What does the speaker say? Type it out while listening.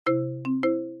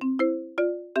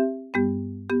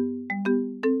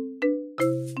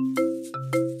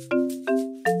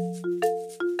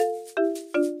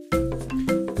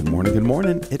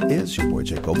morning. It is your boy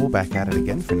Jake Goble back at it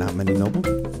again for Not Many Noble,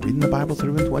 reading the Bible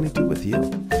through in 22 with you.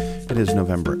 It is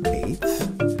November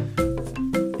 8th,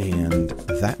 and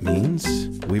that means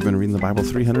we've been reading the Bible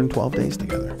 312 days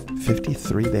together,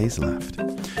 53 days left.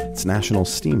 It's National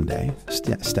Steam Day,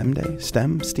 STEM Day,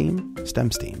 STEM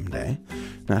Steam Day,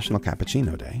 National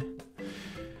Cappuccino Day,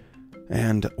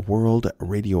 and World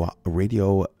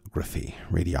Radiography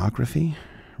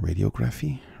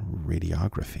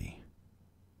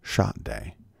Shot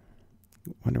Day.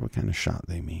 Wonder what kind of shot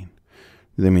they mean.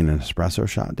 Do they mean an espresso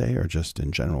shot day or just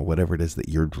in general, whatever it is that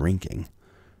you're drinking?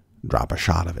 Drop a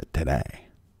shot of it today.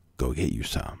 Go get you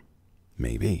some.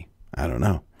 Maybe. I don't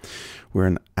know. We're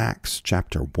in Acts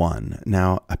chapter 1.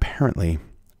 Now, apparently,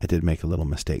 I did make a little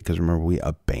mistake because remember we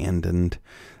abandoned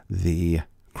the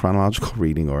chronological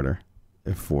reading order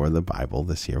for the Bible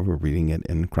this year. We're reading it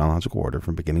in chronological order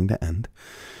from beginning to end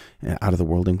out of the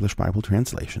World English Bible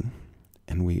Translation.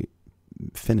 And we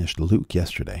finished Luke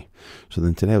yesterday. So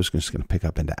then today I was just going to pick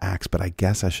up into Acts, but I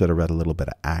guess I should have read a little bit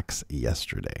of Acts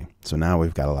yesterday. So now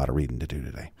we've got a lot of reading to do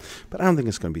today. But I don't think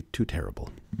it's going to be too terrible.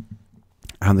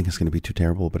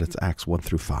 But it's Acts 1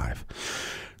 through 5.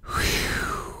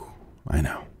 Whew, I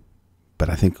know. But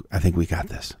I think we got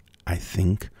this.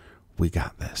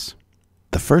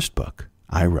 The first book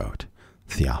I wrote,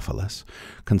 Theophilus,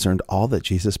 concerned all that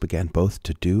Jesus began both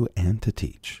to do and to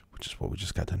teach, which is what we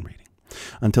just got done reading,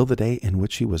 until the day in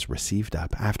which he was received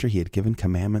up, after he had given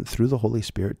commandment through the Holy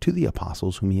Spirit to the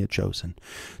apostles whom he had chosen.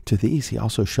 To these he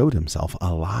also showed himself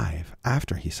alive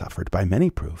after he suffered by many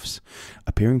proofs,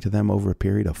 appearing to them over a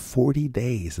period of 40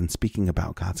 days and speaking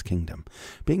about God's kingdom.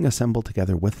 Being assembled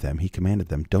together with them, he commanded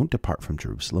them, "Don't depart from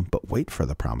Jerusalem, but wait for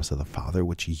the promise of the Father,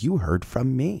 which you heard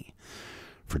from me.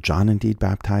 For John indeed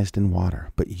baptized in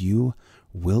water, but you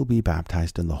will be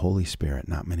baptized in the Holy Spirit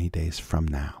not many days from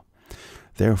now."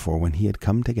 Therefore, when they had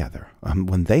come together,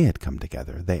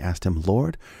 they asked him,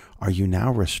 "Lord, are you now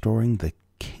restoring the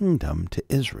kingdom to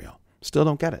Israel?" Still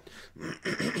don't get it.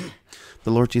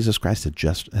 The Lord Jesus Christ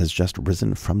has just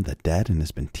risen from the dead and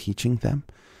has been teaching them.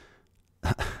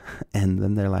 And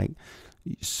then they're like,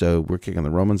 "So we're kicking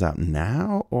the Romans out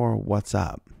now, or what's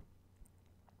up?"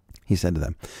 He said to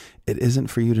them, "It isn't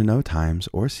for you to know times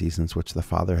or seasons which the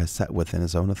Father has set within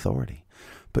his own authority.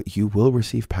 But you will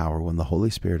receive power when the Holy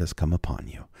Spirit has come upon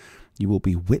you. You will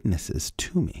be witnesses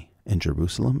to me in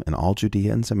Jerusalem and all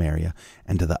Judea and Samaria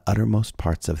and to the uttermost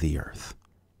parts of the earth."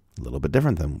 A little bit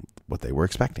different than what they were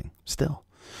expecting, still.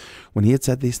 When he had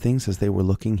said these things, as they were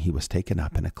looking, he was taken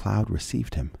up, and a cloud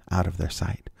received him out of their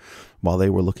sight. While they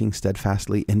were looking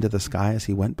steadfastly into the sky as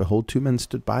he went, behold, 2 men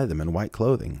stood by them in white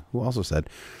clothing, who also said,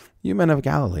 "You men of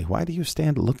Galilee, why do you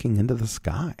stand looking into the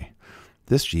sky?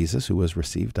 This Jesus who was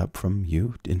received up from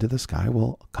you into the sky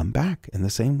will come back in the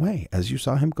same way as you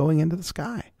saw him going into the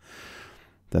sky."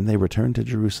 Then they returned to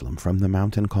Jerusalem from the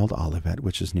mountain called Olivet,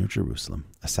 which is near Jerusalem,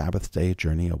 a Sabbath day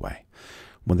journey away.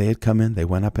 When they had come in, they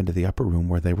went up into the upper room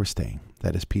where they were staying.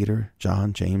 That is Peter,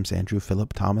 John, James, Andrew,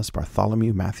 Philip, Thomas,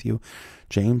 Bartholomew, Matthew,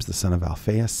 James, the son of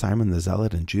Alphaeus, Simon the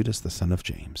Zealot, and Judas, the son of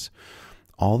James.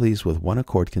 All these with one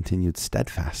accord continued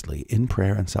steadfastly in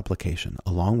prayer and supplication,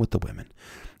 along with the women,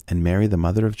 and Mary the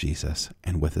mother of Jesus,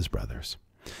 and with his brothers.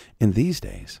 In these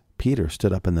days, Peter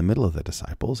stood up in the middle of the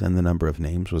disciples, and the number of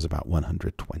names was about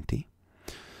 120,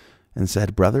 and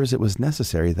said, "Brothers, it was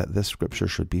necessary that this scripture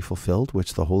should be fulfilled,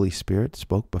 which the Holy Spirit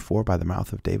spoke before by the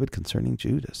mouth of David concerning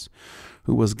Judas,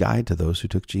 who was guide to those who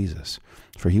took Jesus.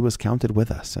 For he was counted with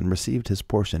us, and received his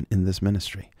portion in this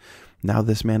ministry. Now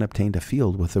this man obtained a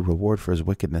field with the reward for his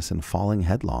wickedness, and falling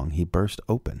headlong, he burst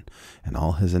open, and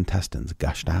all his intestines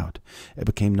gushed out. It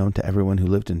became known to everyone who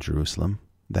lived in Jerusalem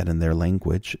that in their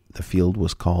language the field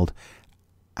was called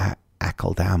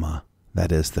Akeldama,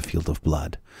 that is, the field of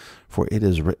blood. For it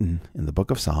is written in the book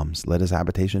of Psalms, 'Let his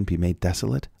habitation be made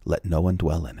desolate, let no one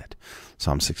dwell in it.'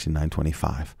 Psalm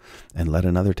 69:25. And let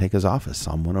another take his office.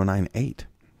 Psalm 109:8.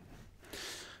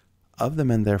 Of the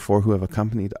men, therefore, who have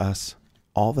accompanied us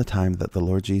all the time that the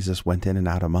Lord Jesus went in and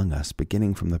out among us,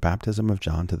 beginning from the baptism of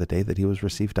John to the day that he was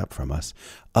received up from us,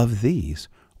 of these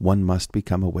one must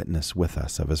become a witness with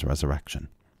us of his resurrection."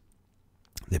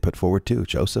 They put forward 2,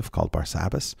 Joseph, called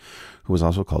Barsabbas, who was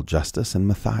also called Justus, and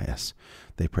Matthias.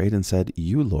 They prayed and said,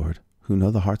 "You, Lord, who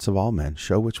know the hearts of all men,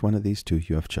 show which one of these 2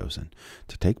 you have chosen,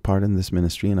 to take part in this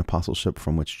ministry and apostleship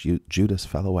from which Judas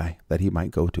fell away, that he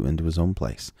might go into his own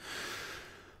place."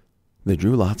 They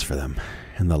drew lots for them,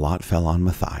 and the lot fell on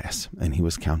Matthias, and he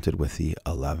was counted with the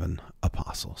 11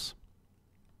 apostles.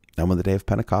 And when the day of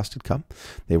Pentecost had come,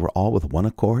 they were all with one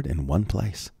accord in one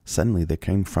place. Suddenly there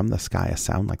came from the sky a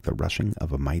sound like the rushing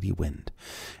of a mighty wind,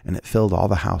 and it filled all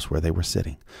the house where they were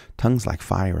sitting. Tongues like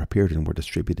fire appeared and were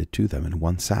distributed to them, and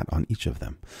one sat on each of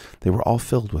them. They were all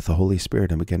filled with the Holy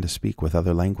Spirit and began to speak with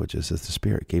other languages as the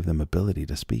Spirit gave them ability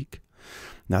to speak.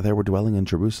 Now there were dwelling in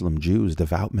Jerusalem Jews,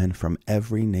 devout men from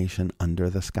every nation under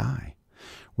the sky.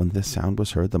 When this sound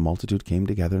was heard, the multitude came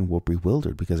together and were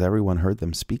bewildered, because everyone heard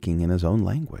them speaking in his own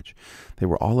language. They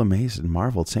were all amazed and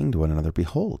marveled, saying to one another,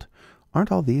 "Behold,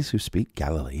 aren't all these who speak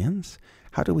Galileans?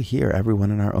 How do we hear everyone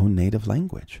in our own native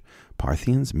language?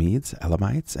 Parthians, Medes,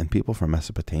 Elamites, and people from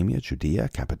Mesopotamia, Judea,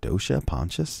 Cappadocia,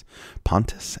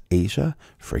 Pontus, Asia,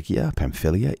 Phrygia,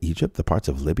 Pamphylia, Egypt, the parts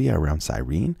of Libya around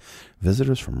Cyrene,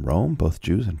 visitors from Rome, both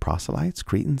Jews and proselytes,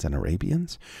 Cretans and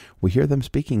Arabians. We hear them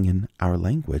speaking in our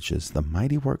languages the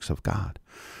mighty works of God."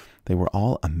 They were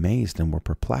all amazed and were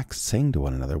perplexed, saying to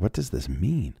one another, "What does this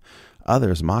mean?"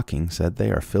 Others, mocking, said,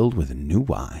 "They are filled with new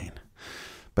wine."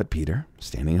 But Peter,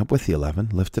 standing up with the 11,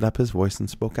 lifted up his voice and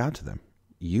spoke out to them.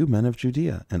 "You men of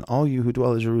Judea, and all you who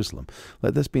dwell in Jerusalem,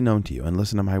 let this be known to you, and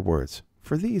listen to my words.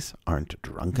 For these aren't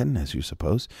drunken, as you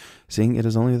suppose, seeing it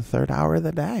is only the 3rd hour of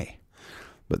the day.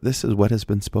 But this is what has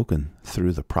been spoken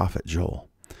through the prophet Joel.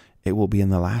 It will be in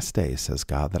the last days, says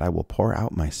God, that I will pour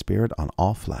out my Spirit on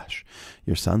all flesh.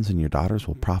 Your sons and your daughters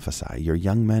will prophesy. Your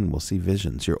young men will see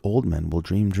visions. Your old men will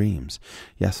dream dreams.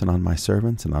 Yes, and on my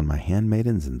servants and on my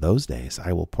handmaidens in those days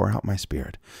I will pour out my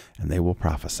Spirit, and they will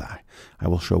prophesy. I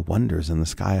will show wonders in the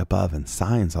sky above and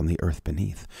signs on the earth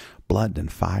beneath, blood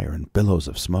and fire and billows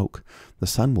of smoke. The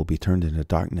sun will be turned into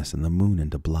darkness and the moon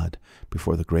into blood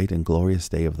before the great and glorious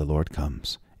day of the Lord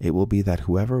comes. It will be that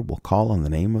whoever will call on the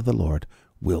name of the Lord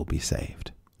will be saved.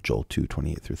 Joel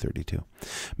 2:28-32.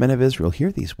 Men of Israel,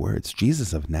 hear these words.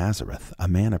 Jesus of Nazareth, a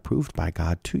man approved by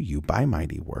God to you by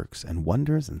mighty works and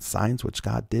wonders and signs which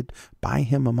God did by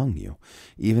him among you,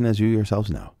 even as you yourselves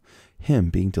know.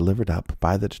 Him being delivered up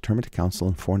by the determined counsel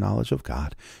and foreknowledge of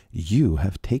God, you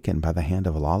have taken by the hand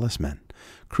of lawless men,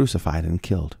 crucified and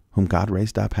killed, whom God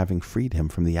raised up, having freed him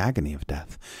from the agony of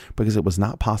death, because it was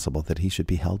not possible that he should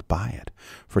be held by it.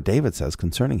 For David says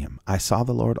concerning him, I saw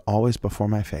the Lord always before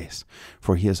my face,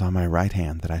 for he is on my right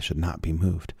hand, that I should not be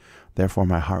moved. Therefore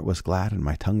my heart was glad, and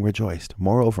my tongue rejoiced.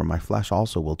 Moreover, my flesh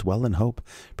also will dwell in hope,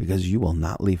 because you will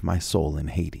not leave my soul in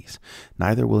Hades,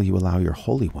 neither will you allow your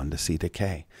Holy One to see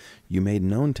decay. You made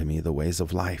known to me the ways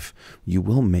of life. You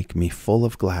will make me full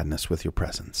of gladness with your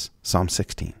presence. Psalm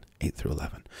 16.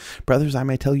 8-11. Brothers, I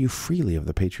may tell you freely of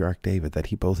the patriarch David, that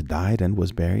he both died and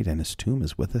was buried, and his tomb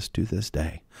is with us to this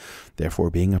day.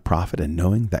 Therefore, being a prophet, and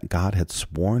knowing that God had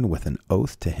sworn with an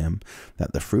oath to him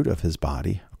that the fruit of his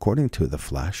body, according to the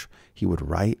flesh, he would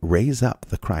raise up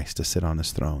the Christ to sit on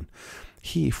his throne.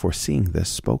 He, foreseeing this,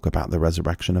 spoke about the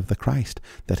resurrection of the Christ,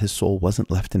 that his soul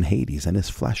wasn't left in Hades, and his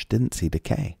flesh didn't see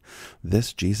decay.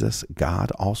 This Jesus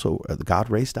God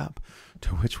raised up, to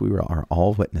which we are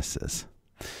all witnesses.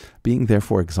 Being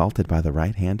therefore exalted by the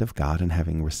right hand of God, and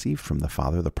having received from the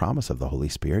Father the promise of the Holy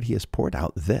Spirit, he has poured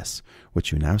out this,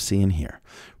 which you now see and hear.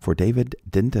 For David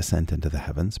didn't ascend into the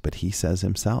heavens, but he says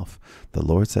himself, the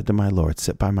Lord said to my Lord,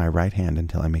 sit by my right hand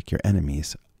until I make your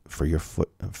enemies for your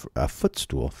a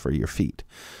footstool for your feet.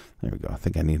 There we go. I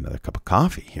think I need another cup of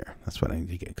coffee here. That's what I need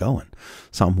to get going.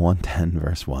 Psalm 110,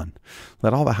 verse 1.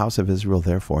 Let all the house of Israel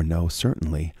therefore know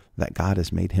certainly that God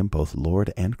has made him both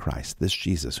Lord and Christ, this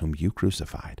Jesus whom you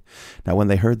crucified. Now when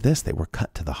they heard this, they were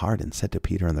cut to the heart, and said to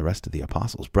Peter and the rest of the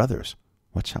apostles, Brothers,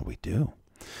 what shall we do?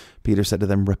 Peter said to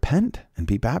them, Repent and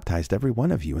be baptized, every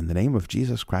one of you, in the name of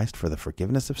Jesus Christ for the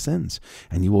forgiveness of sins,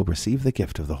 and you will receive the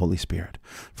gift of the Holy Spirit.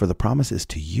 For the promise is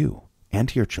to you and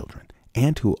to your children,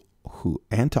 and to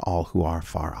all who are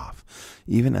far off,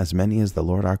 even as many as the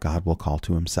Lord our God will call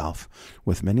to himself.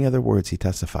 With many other words he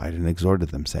testified and exhorted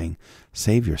them, saying,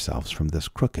 Save yourselves from this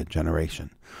crooked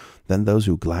generation. Then those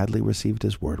who gladly received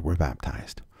his word were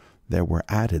baptized. There were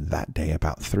added that day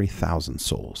about 3,000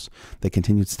 souls. They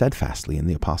continued steadfastly in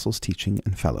the apostles' teaching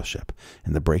and fellowship,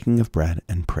 in the breaking of bread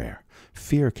and prayer.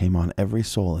 Fear came on every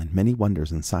soul, and many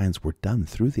wonders and signs were done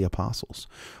through the apostles.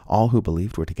 All who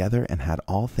believed were together and had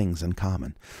all things in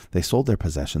common. They sold their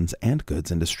possessions and goods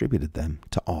and distributed them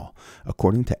to all,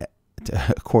 according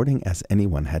as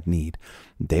anyone had need.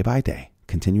 Day by day,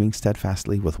 continuing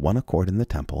steadfastly with one accord in the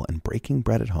temple and breaking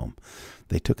bread at home,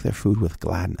 they took their food with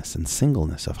gladness and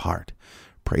singleness of heart,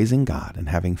 praising God and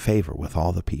having favor with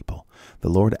all the people. The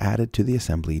Lord added to the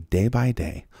assembly day by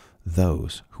day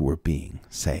those who were being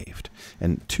saved.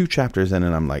 And 2 chapters in,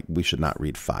 and I'm like, we should not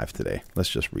read 5 today. Let's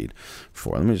just read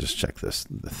 4. Let me just check the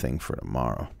thing for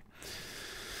tomorrow.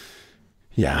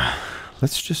 Yeah,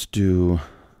 let's just do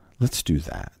Let's do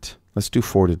that. Let's do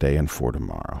 4 today and 4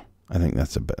 tomorrow. I think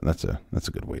that's a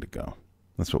good way to go.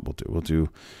 That's what we'll do. We'll do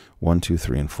 1, 2,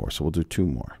 3, and 4. So we'll do 2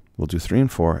 more. We'll do 3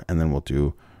 and 4, and then we'll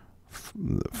do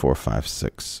 4, 5,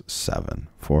 6, 7.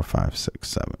 4, 5, 6,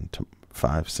 7.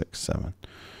 5, 6, 7.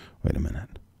 Wait a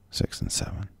minute. 6 and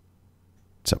 7.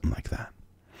 Something like that.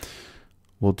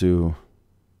 We'll do...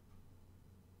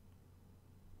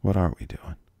 What are we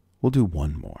doing? We'll do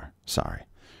 1 more. Sorry.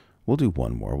 We'll do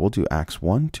 1 more. We'll do Acts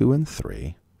 1, 2, and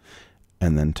 3.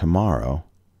 And then tomorrow,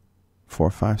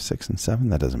 4, 5, 6, and 7.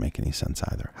 That doesn't make any sense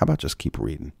either. How about just keep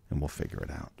reading and we'll figure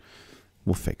it out.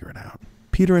 We'll figure it out.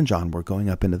 Peter and John were going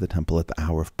up into the temple at the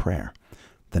hour of prayer,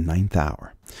 the 9th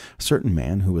hour. A certain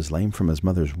man who was lame from his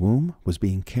mother's womb was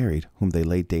being carried, whom they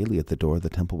laid daily at the door of the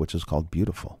temple, which is called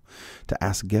Beautiful, to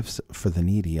ask gifts for the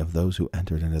needy of those who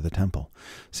entered into the temple.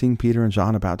 Seeing Peter and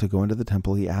John about to go into the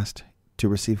temple, he asked to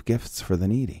receive gifts for the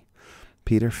needy.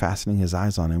 Peter, fastening his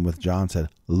eyes on him with John, said,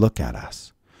 "Look at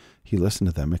us." He listened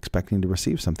to them, expecting to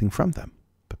receive something from them.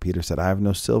 But Peter said, "I have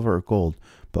no silver or gold,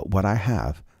 but what I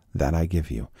have, that I give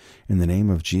you. In the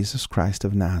name of Jesus Christ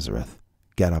of Nazareth,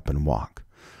 get up and walk."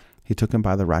 He took him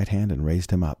by the right hand and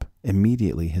raised him up.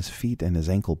 Immediately his feet and his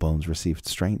ankle bones received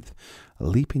strength.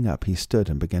 Leaping up, he stood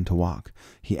and began to walk.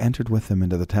 He entered with them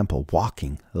into the temple,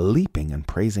 walking, leaping, and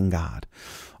praising God.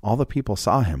 All the people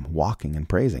saw him walking and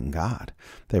praising God.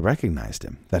 They recognized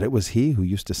him, that it was he who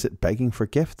used to sit begging for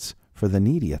gifts for the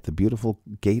needy at the beautiful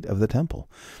gate of the temple.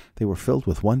 They were filled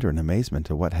with wonder and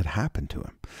amazement at what had happened to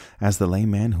him. As the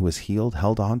lame man who was healed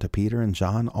held on to Peter and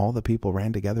John, all the people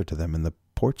ran together to them in the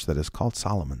porch that is called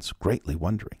Solomon's, greatly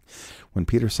wondering. When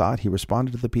Peter saw it, he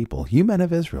responded to the people, "You men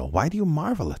of Israel, why do you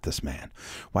marvel at this man?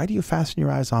 Why do you fasten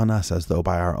your eyes on us as though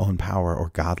by our own power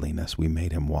or godliness we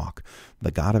made him walk?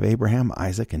 The God of Abraham,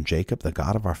 Isaac, and Jacob, the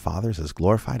God of our fathers, has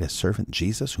glorified his servant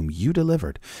Jesus, whom you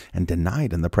delivered and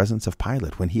denied in the presence of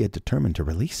Pilate when he had determined to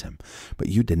release him. But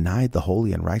you denied the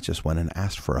holy and righteous one and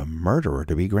asked for a murderer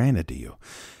to be granted to you,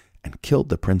 and killed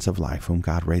the Prince of Life, whom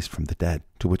God raised from the dead,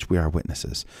 to which we are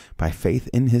witnesses. By faith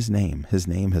in his name has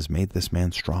made this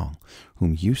man strong,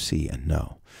 whom you see and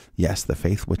know. Yes, the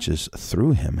faith which is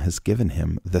through him has given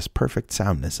him this perfect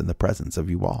soundness in the presence of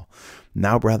you all.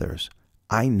 Now, brothers,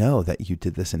 I know that you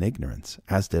did this in ignorance,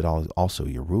 as did also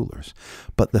your rulers.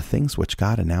 But the things which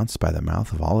God announced by the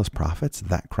mouth of all his prophets,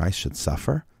 that Christ should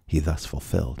suffer, he thus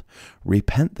fulfilled.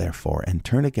 Repent, therefore, and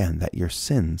turn again, that your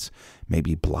sins may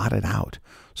be blotted out,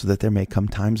 so that there may come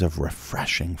times of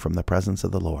refreshing from the presence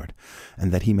of the Lord,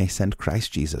 and that he may send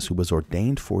Christ Jesus, who was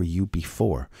ordained for you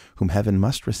before, whom heaven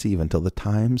must receive until the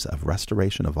times of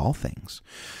restoration of all things,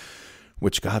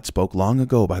 which God spoke long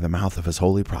ago by the mouth of his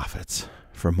holy prophets.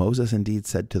 For Moses indeed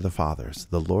said to the fathers,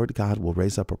 The Lord God will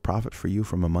raise up a prophet for you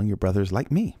from among your brothers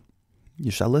like me.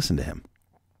 You shall listen to him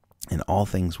in all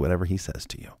things whatever he says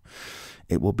to you.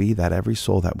 It will be that every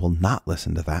soul that will not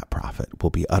listen to that prophet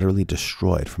will be utterly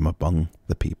destroyed from among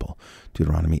the people.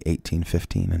 Deuteronomy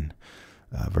 18:15 and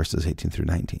verses 18 through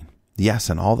 19. Yes,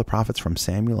 and all the prophets from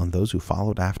Samuel and those who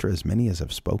followed after, as many as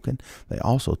have spoken, they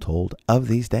also told of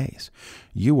these days.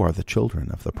 You are the children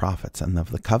of the prophets and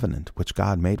of the covenant which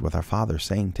God made with our fathers,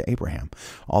 saying to Abraham,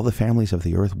 all the families of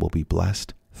the earth will be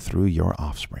blessed through your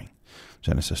offspring.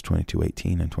 Genesis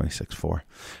 22:18 and 26:4.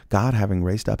 God, having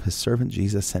raised up his servant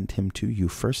Jesus, sent him to you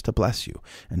first to bless you,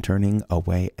 and turning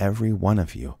away every one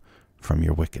of you from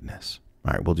your wickedness.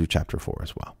 All right, we'll do chapter 4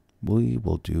 as well. We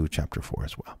will do chapter 4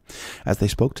 as well. As they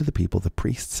spoke to the people, the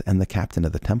priests and the captain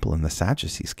of the temple and the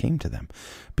Sadducees came to them,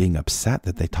 being upset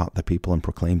that they taught the people and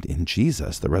proclaimed in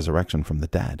Jesus the resurrection from the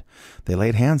dead. They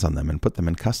laid hands on them and put them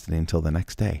in custody until the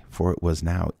next day, for it was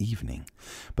now evening.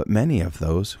 But many of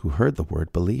those who heard the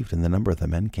word believed, and the number of the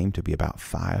men came to be about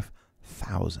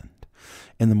 5,000.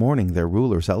 In the morning, their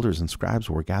rulers, elders, and scribes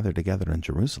were gathered together in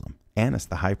Jerusalem. Annas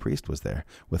the high priest was there,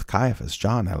 with Caiaphas,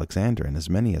 John, Alexander, and as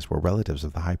many as were relatives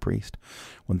of the high priest.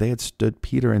 When they had stood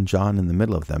Peter and John in the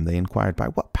middle of them, they inquired, By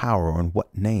what power or in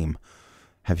what name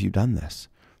have you done this?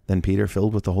 Then Peter,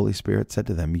 filled with the Holy Spirit, said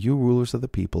to them, You rulers of the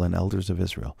people and elders of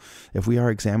Israel, if we are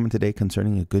examined today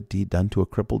concerning a good deed done to a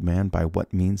crippled man, by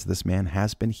what means this man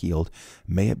has been healed,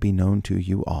 may it be known to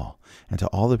you all, and to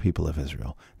all the people of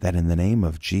Israel, that in the name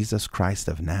of Jesus Christ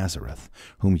of Nazareth,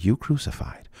 whom you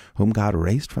crucified, whom God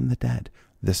raised from the dead,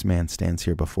 this man stands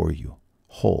here before you,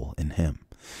 whole in him.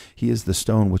 He is the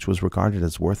stone which was regarded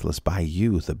as worthless by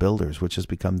you, the builders, which has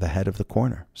become the head of the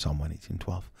corner. Psalm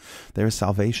 118:12. There is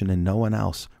salvation in no one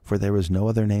else, for there is no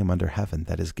other name under heaven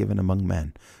that is given among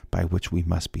men by which we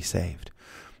must be saved.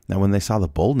 Now when they saw the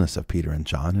boldness of Peter and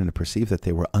John and perceived that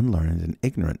they were unlearned and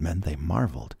ignorant men, they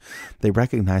marveled. They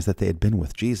recognized that they had been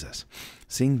with Jesus.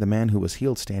 Seeing the man who was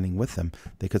healed standing with them,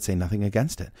 they could say nothing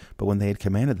against it. But when they had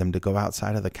commanded them to go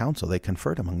outside of the council, they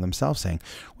conferred among themselves, saying,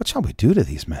 "What shall we do to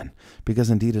these men? Because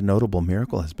indeed a notable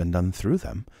miracle has been done through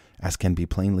them, as can be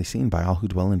plainly seen by all who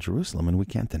dwell in Jerusalem, and we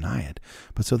can't deny it.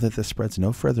 But so that this spreads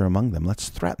no further among them, let's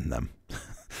threaten them,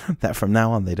 that from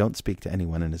now on they don't speak to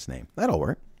anyone in his name." That'll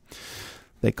work.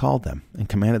 They called them and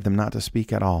commanded them not to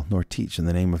speak at all, nor teach in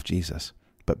the name of Jesus.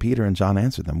 But Peter and John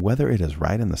answered them, "Whether it is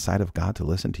right in the sight of God to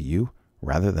listen to you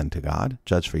rather than to God,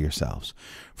 judge for yourselves.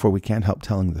 For we can't help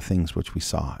telling the things which we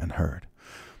saw and heard."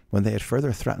 When they had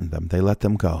further threatened them, they let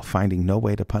them go, finding no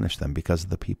way to punish them because of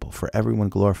the people. For everyone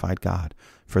glorified God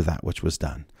for that which was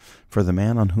done. For the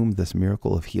man on whom this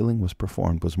miracle of healing was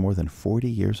performed was more than 40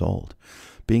 years old.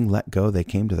 Being let go, they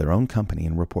came to their own company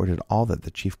and reported all that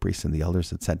the chief priests and the elders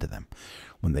had said to them.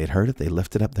 When they had heard it, they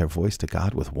lifted up their voice to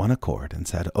God with one accord and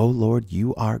said, "O Lord,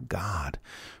 you are God,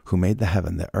 who made the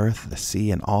heaven, the earth, the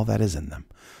sea, and all that is in them,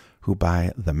 who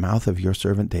by the mouth of your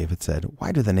servant David said,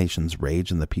 'Why do the nations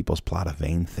rage and the peoples plot a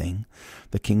vain thing?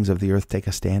 The kings of the earth take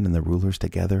a stand and the rulers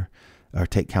together, or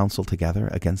take counsel together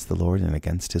against the Lord and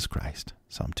against his Christ.'"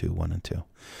 Psalm 2, 1 and 2.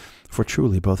 "For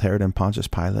truly both Herod and Pontius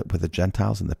Pilate with the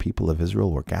Gentiles and the people of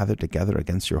Israel were gathered together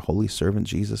against your holy servant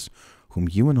Jesus, whom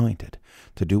you anointed,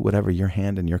 to do whatever your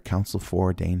hand and your counsel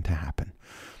foreordained to happen.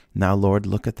 Now, Lord,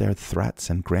 look at their threats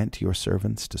and grant to your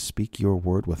servants to speak your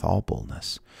word with all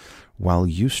boldness, while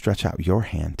you stretch out your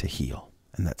hand to heal,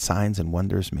 and that signs and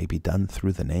wonders may be done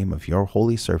through the name of your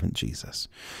holy servant Jesus."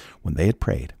 When they had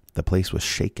prayed, the place was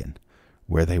shaken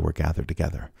where they were gathered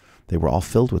together. They were all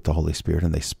filled with the Holy Spirit,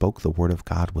 and they spoke the word of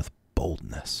God with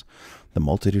boldness. The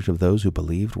multitude of those who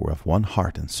believed were of one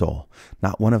heart and soul.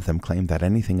 Not one of them claimed that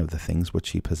anything of the things which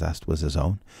he possessed was his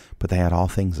own, but they had all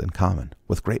things in common.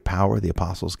 With great power the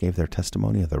apostles gave their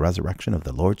testimony of the resurrection of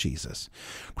the Lord Jesus.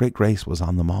 Great grace was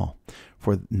on them all.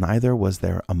 For neither was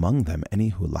there among them any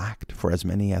who lacked, for as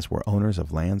many as were owners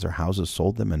of lands or houses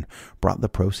sold them and brought the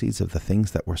proceeds of the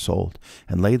things that were sold,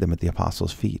 and laid them at the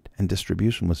apostles' feet, and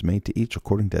distribution was made to each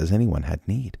according to as anyone had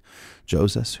need.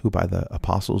 Joseph, who by the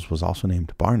apostles was also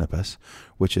named Barnabas,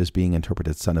 which is being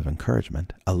interpreted son of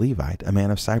encouragement, a Levite, a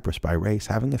man of Cyprus by race,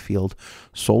 having a field,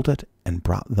 sold it and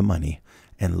brought the money,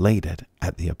 and laid it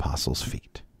at the apostles'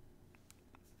 feet.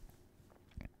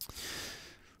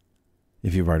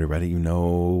 If you've already read it, you know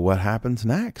what happens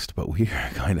next, but we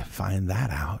are going to find that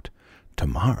out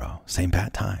tomorrow. Same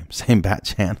bat time, same bat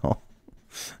channel.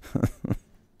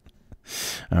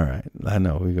 All right, I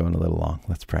know we're going a little long.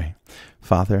 Let's pray.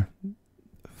 Father,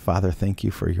 thank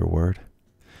you for your word.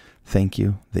 Thank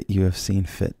you that you have seen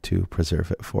fit to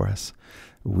preserve it for us.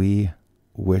 We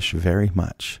wish very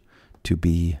much to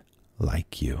be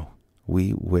like you.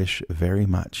 We wish very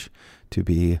much to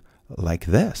be like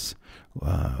this.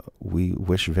 We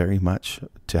wish very much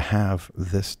to have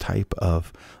this type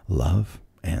of love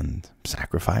and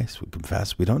sacrifice. We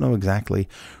confess we don't know exactly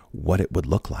what it would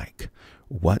look like,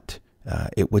 what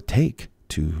it would take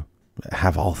to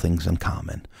have all things in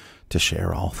common, to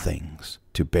share all things,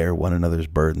 to bear one another's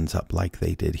burdens up like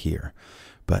they did here.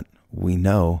 But we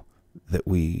know that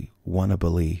we want to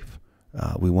believe,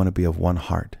 we want to be of one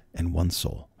heart and one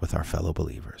soul with our fellow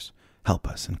believers. Help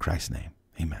us in Christ's name.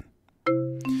 Amen.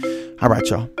 All right,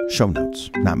 y'all. Show notes,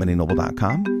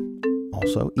 notmanynoble.com.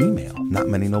 Also, email,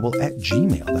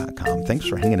 notmanynoble@gmail.com. Thanks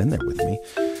for hanging in there with me.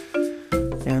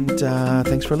 And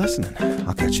thanks for listening.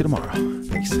 I'll catch you tomorrow.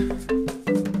 Peace.